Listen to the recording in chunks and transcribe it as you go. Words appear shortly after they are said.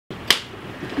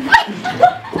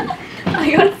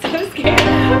I got so scared.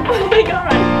 Oh my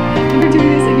god. We're doing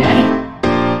this again.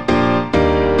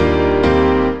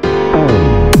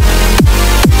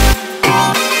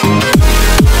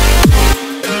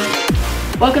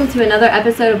 Welcome to another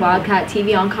episode of Wildcat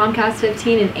TV on Comcast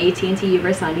 15 and AT&T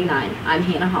Uverse 99. I'm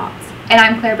Hannah Hawks. And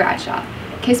I'm Claire Bradshaw.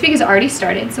 K.I.S.S Week has already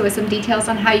started, so with some details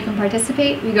on how you can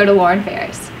participate, we go to Lauren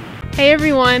Ferris. Hey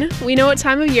everyone, we know what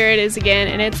time of year it is again,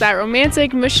 and it's that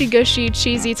romantic, mushy-gushy,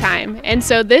 cheesy time. And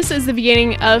so this is the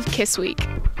beginning of K.I.S.S Week.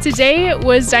 Today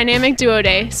was Dynamic Duo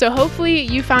Day, so hopefully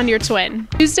you found your twin.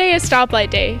 Tuesday is Stoplight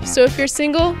Day, so if you're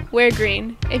single, wear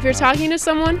green. If you're talking to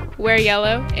someone, wear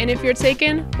yellow. And if you're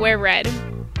taken, wear red.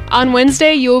 On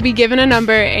Wednesday, you will be given a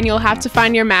number and you'll have to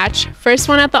find your match. First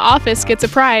one at the office gets a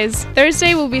prize.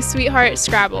 Thursday will be Sweetheart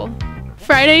Scrabble.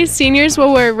 Friday, seniors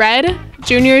will wear red,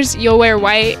 juniors you'll wear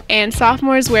white, and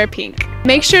sophomores wear pink.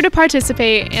 Make sure to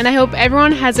participate, and I hope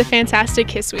everyone has a fantastic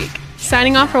K.I.S.S Week.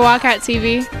 Signing off for Wildcat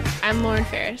TV, I'm Lauren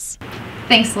Ferris.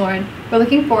 Thanks, Lauren. We're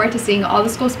looking forward to seeing all the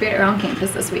school spirit around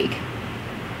campus this week.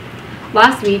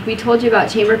 Last week, we told you about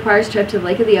Chamber Choir's trip to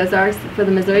Lake of the Ozarks for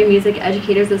the Missouri Music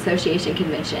Educators Association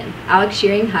Convention. Alex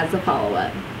Shearing has the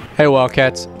follow-up. Hey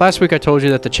Wildcats, last week I told you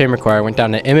that the Chamber Choir went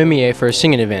down to MMEA for a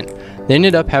singing event. They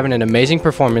ended up having an amazing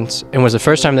performance and was the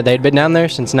first time that they'd been down there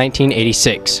since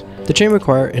 1986. The Chamber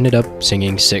Choir ended up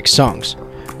singing 6 songs,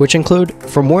 which include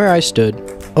From Where I Stood,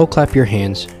 Oh Clap Your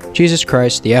Hands, Jesus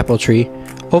Christ, The Apple Tree,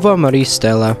 Ova Maria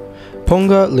Stella,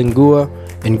 Ponga Lingua,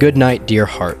 and Good Night Dear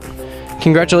Heart.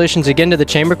 Congratulations again to the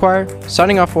Chamber Choir.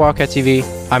 Signing off for Wildcat TV,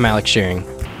 I'm Alex Shearing.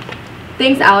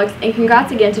 Thanks, Alex, and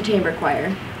congrats again to Chamber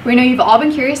Choir. We know you've all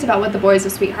been curious about what the boys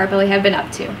of Sweetheart Ballet have been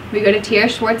up to. We go to Tiara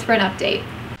Schwartz for an update.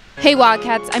 Hey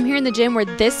Wildcats, I'm here in the gym where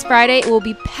this Friday it will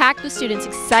be packed with students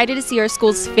excited to see our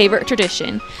school's favorite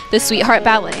tradition, the Sweetheart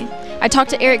Ballet. I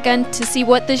talked to Eric Gunn to see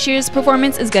what this year's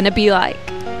performance is going to be like.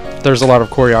 There's a lot of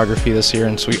choreography this year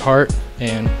in Sweetheart,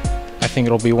 and I think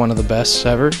it'll be one of the best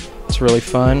ever. It's really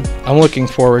fun. I'm looking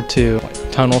forward to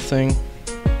tunnel thing,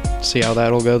 see how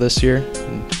that'll go this year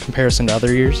in comparison to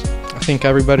other years. I think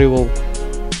everybody will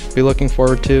be looking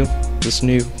forward to this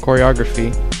new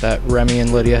choreography that Remy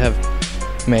and Lydia have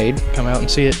made. Come out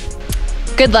and see it.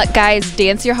 Good luck guys,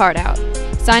 dance your heart out.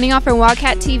 Signing off from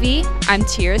Wildcat TV, I'm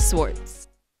Tiara Schwartz.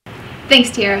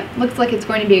 Thanks, Tiara. Looks like it's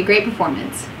going to be a great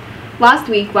performance. Last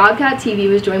week, Wildcat TV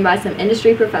was joined by some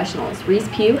industry professionals. Reese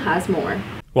Pugh has more.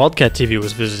 Wildcat TV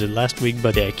was visited last week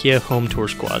by the IKEA Home Tour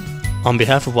Squad. On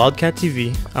behalf of Wildcat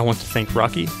TV, I want to thank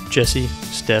Rocky, Jesse,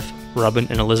 Steph, Robin,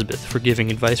 and Elizabeth for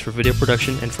giving advice for video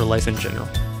production and for life in general.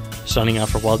 Signing out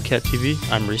for Wildcat TV,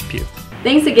 I'm Reese Pugh.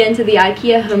 Thanks again to the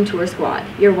IKEA Home Tour Squad.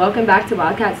 You're welcome back to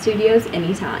Wildcat Studios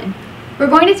anytime. We're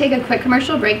going to take a quick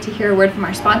commercial break to hear a word from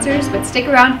our sponsors, but stick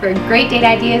around for great date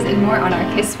ideas and more on our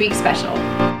K.I.S.S Week Special.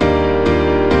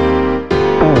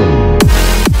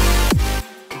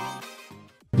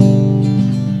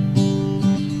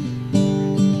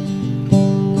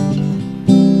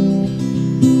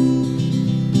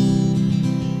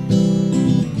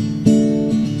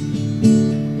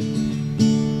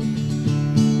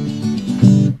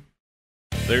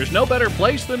 There's no better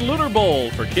place than Lunar Bowl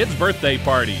for kids' birthday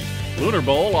parties. Lunar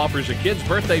Bowl offers a kids'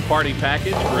 birthday party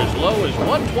package for as low as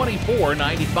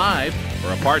 $124.95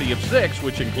 or a party of 6,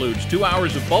 which includes 2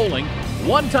 hours of bowling,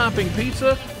 1 topping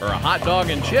pizza, or a hot dog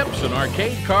and chips, an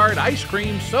arcade card, ice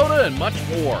cream, soda, and much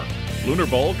more. Lunar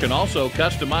Bowl can also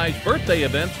customize birthday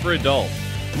events for adults.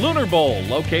 Lunar Bowl,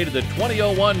 located at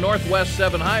 2001 Northwest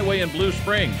 7 Highway in Blue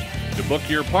Springs. To book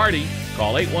your party,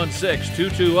 call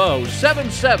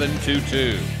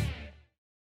 816-220-7722.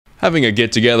 Having a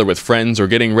get-together with friends or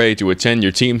getting ready to attend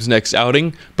your team's next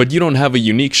outing, but you don't have a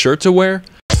unique shirt to wear?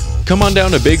 Come on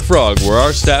down to Big Frog, where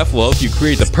our staff will help you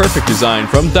create the perfect design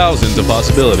from thousands of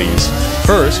possibilities.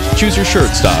 First, choose your shirt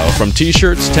style from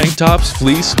t-shirts, tank tops,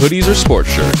 fleece, hoodies, or sports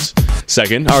shirts.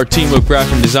 Second, our team of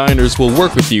graphic designers will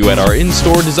work with you at our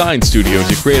in-store design studio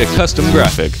to create a custom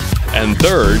graphic. And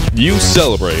third, you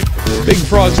celebrate. Big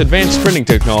Frog's advanced printing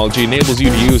technology enables you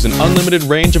to use an unlimited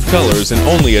range of colors in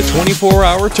only a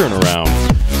 24-hour turnaround.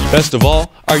 Best of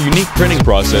all, our unique printing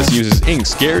process uses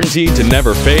inks guaranteed to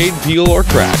never fade, peel, or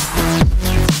crack.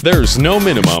 There's no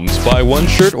minimums, buy 1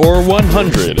 shirt or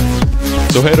 100.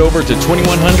 So head over to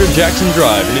 2100 Jackson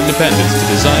Drive in Independence to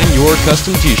design your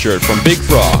custom t-shirt from Big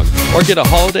Frog or get a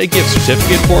holiday gift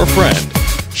certificate for a friend.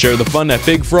 Share the fun at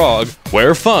Big Frog,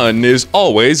 where fun is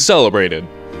always celebrated.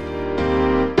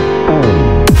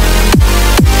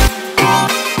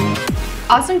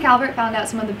 Austin Calvert found out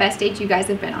some of the best dates you guys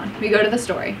have been on. We go to the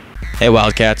story. Hey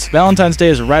Wildcats, Valentine's Day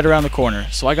is right around the corner,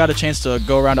 so I got a chance to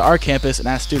go around to our campus and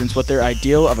ask students what their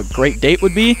ideal of a great date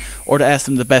would be, or to ask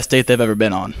them the best date they've ever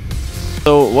been on.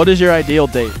 So what is your ideal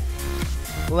date?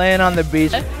 Laying on the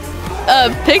beach. A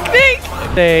picnic?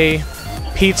 Say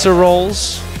pizza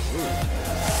rolls,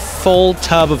 full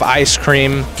tub of ice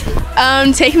cream.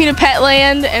 Take me to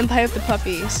Petland and play with the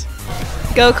puppies.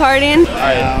 Go-karting.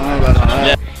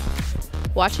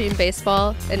 Watching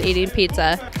baseball and eating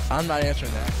pizza. I'm not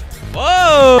answering that.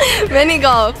 Whoa! Mini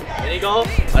golf. Mini golf?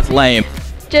 That's lame.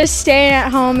 Just staying at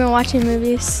home and watching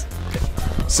movies.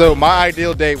 So my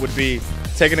ideal date would be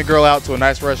taking a girl out to a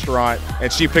nice restaurant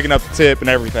and she picking up the tip and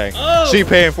everything. Oh. She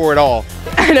paying for it all.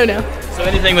 I don't know. So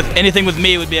anything with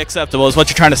me would be acceptable is what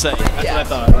you're trying to say. That's what I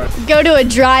thought. Right. Go to a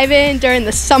drive-in during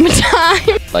the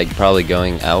summertime. Like probably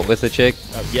going out with a chick.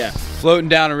 Yeah. Floating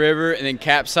down a river and then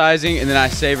capsizing and then I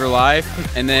save her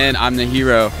life and then I'm the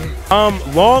hero.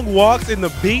 Long walks in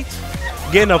the beach,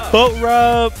 getting a foot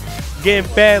rub, getting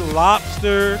fed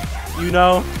lobster, you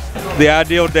know. The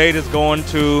ideal date is going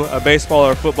to a baseball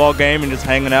or football game and just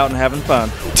hanging out and having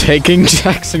fun. Taking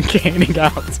Jackson Canning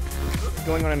out.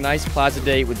 Going on a nice plaza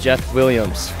date with Jeff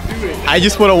Williams. I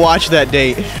just want to watch that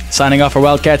date. Signing off for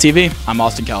Wildcat TV, I'm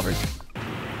Austin Calvert.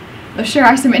 Those sure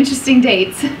are some interesting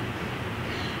dates.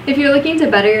 If you're looking to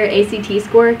better your ACT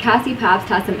score, Cassie Pabst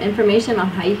has some information on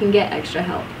how you can get extra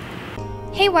help.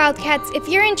 Hey Wildcats, if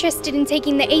you're interested in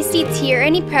taking the ACT or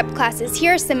any prep classes,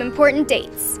 here are some important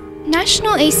dates.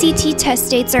 National ACT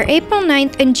test dates are April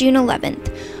 9th and June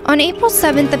 11th. On April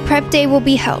 7th, the prep day will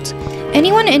be held.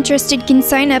 Anyone interested can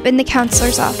sign up in the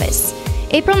counselor's office.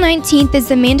 April 19th is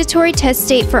the mandatory test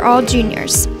date for all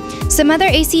juniors. Some other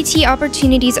ACT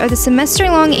opportunities are the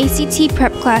semester-long ACT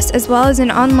prep class as well as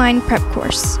an online prep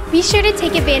course. Be sure to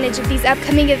take advantage of these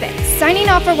upcoming events. Signing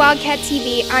off for Wildcat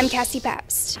TV, I'm Cassie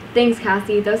Pabst. Thanks,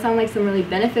 Cassie. Those sound like some really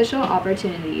beneficial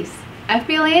opportunities.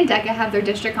 FBLA and DECA have their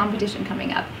district competition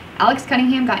coming up. Alex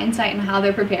Cunningham got insight on how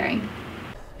they're preparing.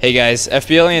 Hey guys,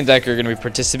 FBLA and DECA are going to be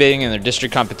participating in their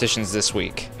district competitions this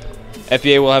week.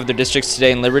 FBA will have their districts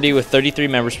today in Liberty with 33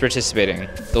 members participating.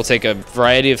 They'll take a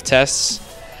variety of tests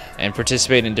and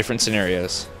participate in different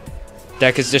scenarios.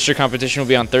 DECA's district competition will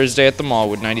be on Thursday at the mall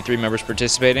with 93 members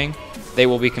participating. They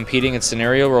will be competing in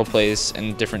scenario role plays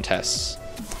and different tests.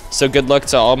 So good luck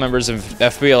to all members of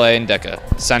FBLA and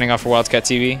DECA. Signing off for Wildcat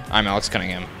TV, I'm Alex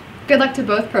Cunningham. Good luck to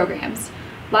both programs.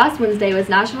 Last Wednesday was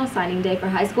National Signing Day for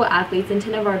high school athletes and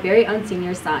 10 of our very own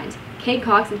seniors signed. Cade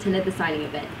Cox attended the signing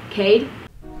event. Cade?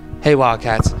 Hey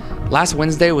Wildcats, last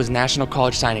Wednesday was National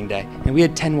College Signing Day, and we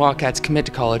had 10 Wildcats commit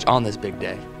to college on this big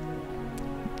day.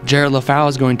 Jared LaFowl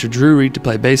is going to Drury to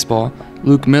play baseball,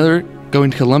 Luke Miller going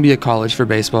to Columbia College for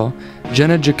baseball,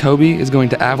 Jenna Jacoby is going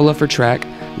to Avila for track,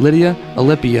 Lydia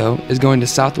Alipio is going to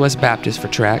Southwest Baptist for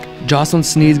track, Jocelyn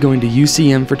Sneed going to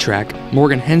UCM for track,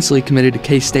 Morgan Hensley committed to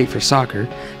K-State for soccer,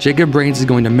 Jacob Brains is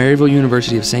going to Maryville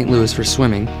University of St. Louis for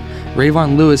swimming,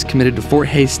 Rayvon Lewis committed to Fort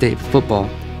Hays State for football,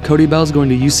 Cody Bell is going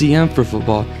to UCM for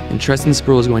football, and Treston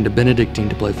Sproul is going to Benedictine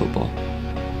to play football.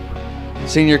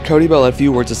 Senior Cody Bell had a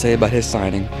few words to say about his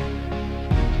signing.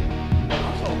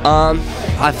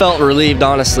 I felt relieved,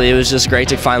 honestly. It was just great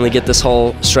to finally get this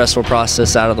whole stressful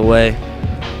process out of the way.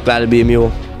 Glad to be a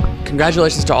mule.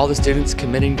 Congratulations to all the students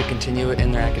committing to continue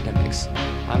in their academics.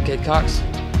 I'm Cade Cox,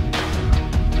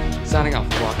 signing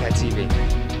off for Wildcat TV.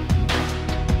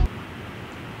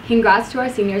 Congrats to our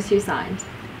seniors who signed.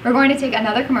 We're going to take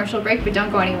another commercial break, but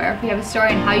don't go anywhere. We have a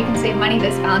story on how you can save money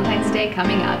this Valentine's Day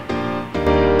coming up.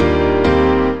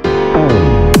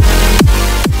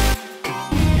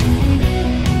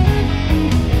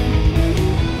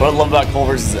 What I love about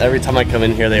Culver's is every time I come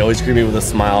in here, they always greet me with a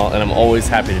smile, and I'm always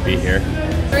happy to be here.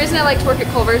 The reason I like to work at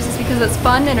Culver's is because it's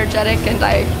fun, energetic, and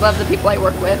I love the people I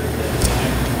work with.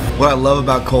 What I love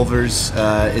about Culver's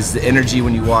is the energy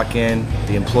when you walk in.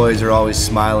 The employees are always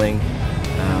smiling.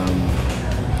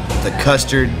 The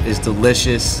custard is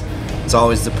delicious. It's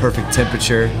always the perfect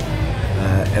temperature.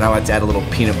 And I like to add a little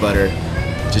peanut butter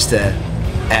just to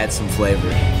add some flavor.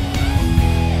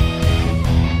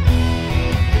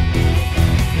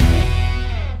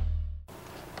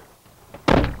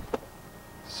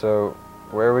 So,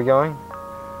 where are we going?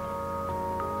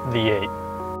 The 8.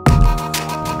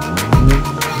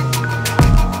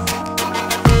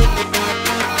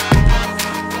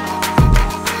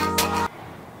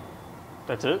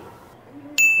 That's it?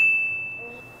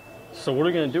 So what are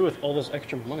we going to do with all this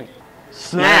extra money?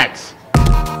 Snacks!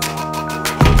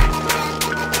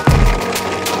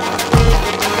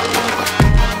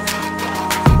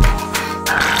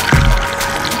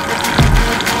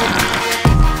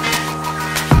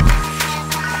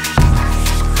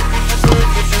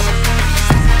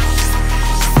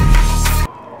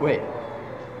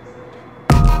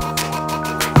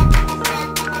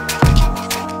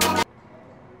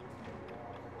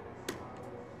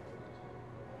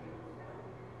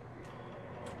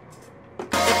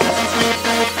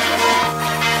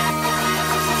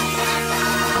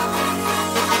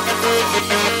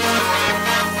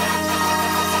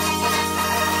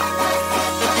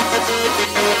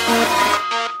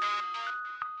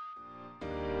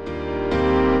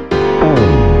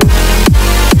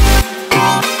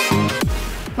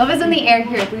 in the air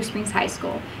here at Blue Springs High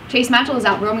School. Chase Matchell is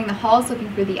out roaming the halls looking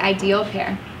for the ideal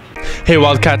pair. Hey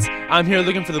Wildcats, I'm here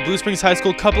looking for the Blue Springs High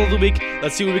School couple of the week.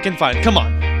 Let's see what we can find. Come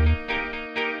on.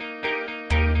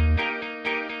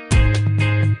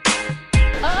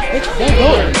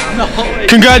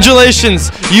 Congratulations,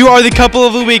 you are the couple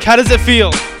of the week. How does it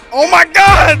feel? Oh my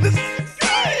God! This is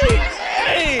exciting!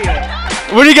 Hey!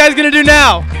 What are you guys gonna do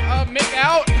now? Make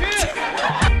out.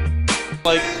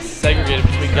 Like segregated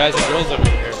between guys and girls over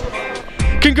here.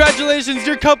 Congratulations,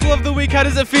 you're couple of the week. How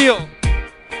does it feel?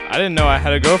 I didn't know I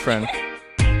had a girlfriend.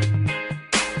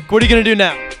 What are you gonna do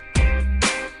now?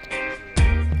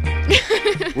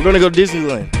 We're gonna go to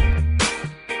Disneyland.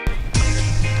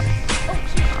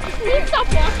 Stop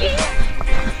walking.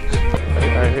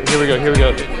 Alright, here we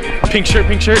go. Pink shirt.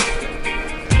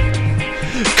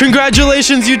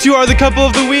 Congratulations, you two are the couple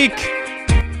of the week.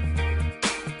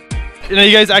 You know,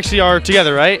 you guys actually are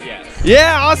together, right? Yes.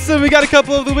 Yeah, awesome. We got a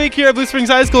couple of the week here at Blue Springs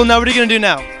High School. Now what are you gonna do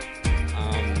now?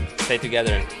 Stay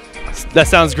together. That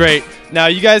sounds great. Now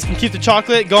you guys can keep the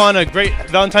chocolate, go on a great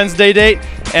Valentine's Day date,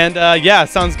 and yeah,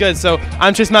 sounds good. So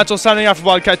I'm Chase Matchell signing off for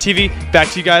Wildcat TV. Back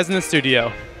to you guys in the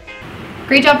studio.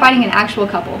 Great job finding an actual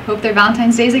couple. Hope their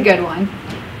Valentine's Day is a good one.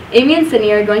 Amy and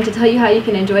Sydney are going to tell you how you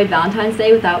can enjoy Valentine's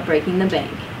Day without breaking the bank.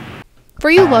 For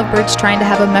you lovebirds trying to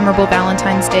have a memorable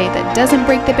Valentine's Day that doesn't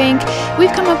break the bank,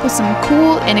 we've come up with some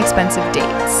cool, inexpensive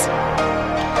dates.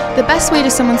 The best way to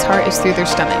someone's heart is through their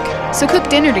stomach, so cook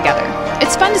dinner together.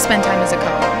 It's fun to spend time as a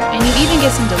couple, and you even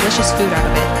get some delicious food out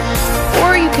of it.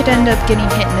 Or you could end up getting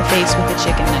hit in the face with a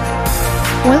chicken nugget.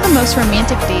 One of the most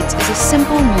romantic dates is a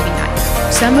simple movie night.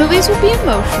 Some movies will be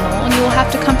emotional and you will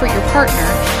have to comfort your partner.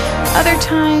 Other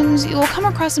times, you will come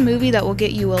across a movie that will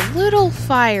get you a little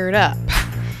fired up.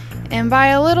 And by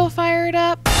a little fired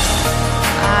up,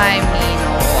 I mean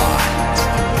a lot.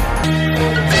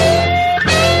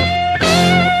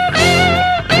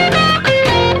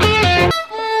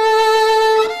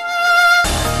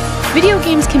 Video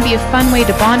games can be a fun way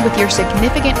to bond with your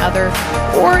significant other,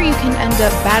 or you can end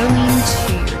up battling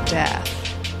to your death.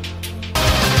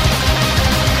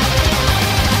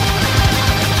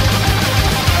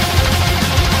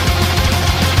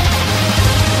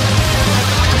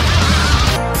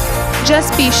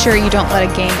 Just be sure you don't let a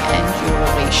game end your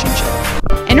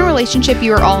relationship. In a relationship,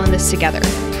 you are all in this together.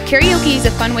 Karaoke is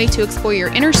a fun way to explore your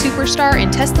inner superstar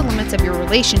and test the limits of your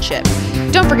relationship.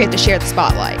 Don't forget to share the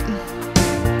spotlight.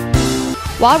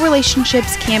 While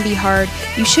relationships can be hard,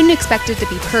 you shouldn't expect it to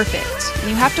be perfect, and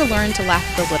you have to learn to laugh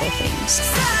at the little things.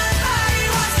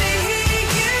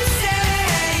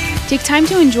 Take time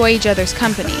to enjoy each other's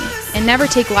company, and never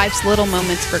take life's little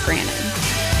moments for granted.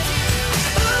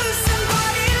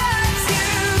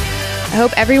 I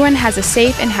hope everyone has a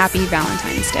safe and happy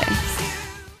Valentine's Day.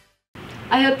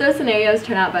 I hope those scenarios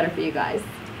turn out better for you guys.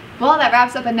 Well, that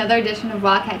wraps up another edition of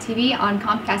Wildcat TV on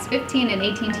Comcast 15 and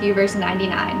AT&T version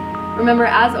 99. Remember,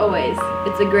 as always,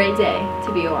 it's a great day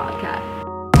to be a Wildcat.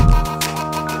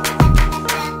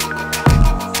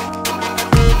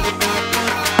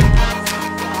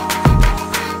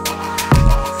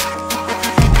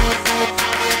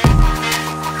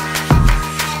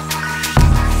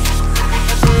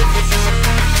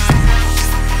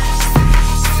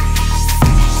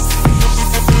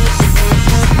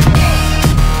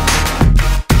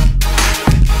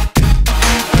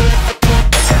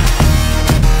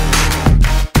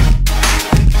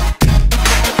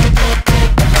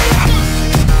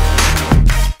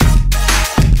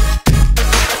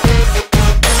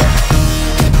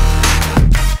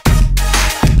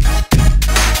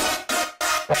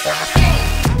 Bye.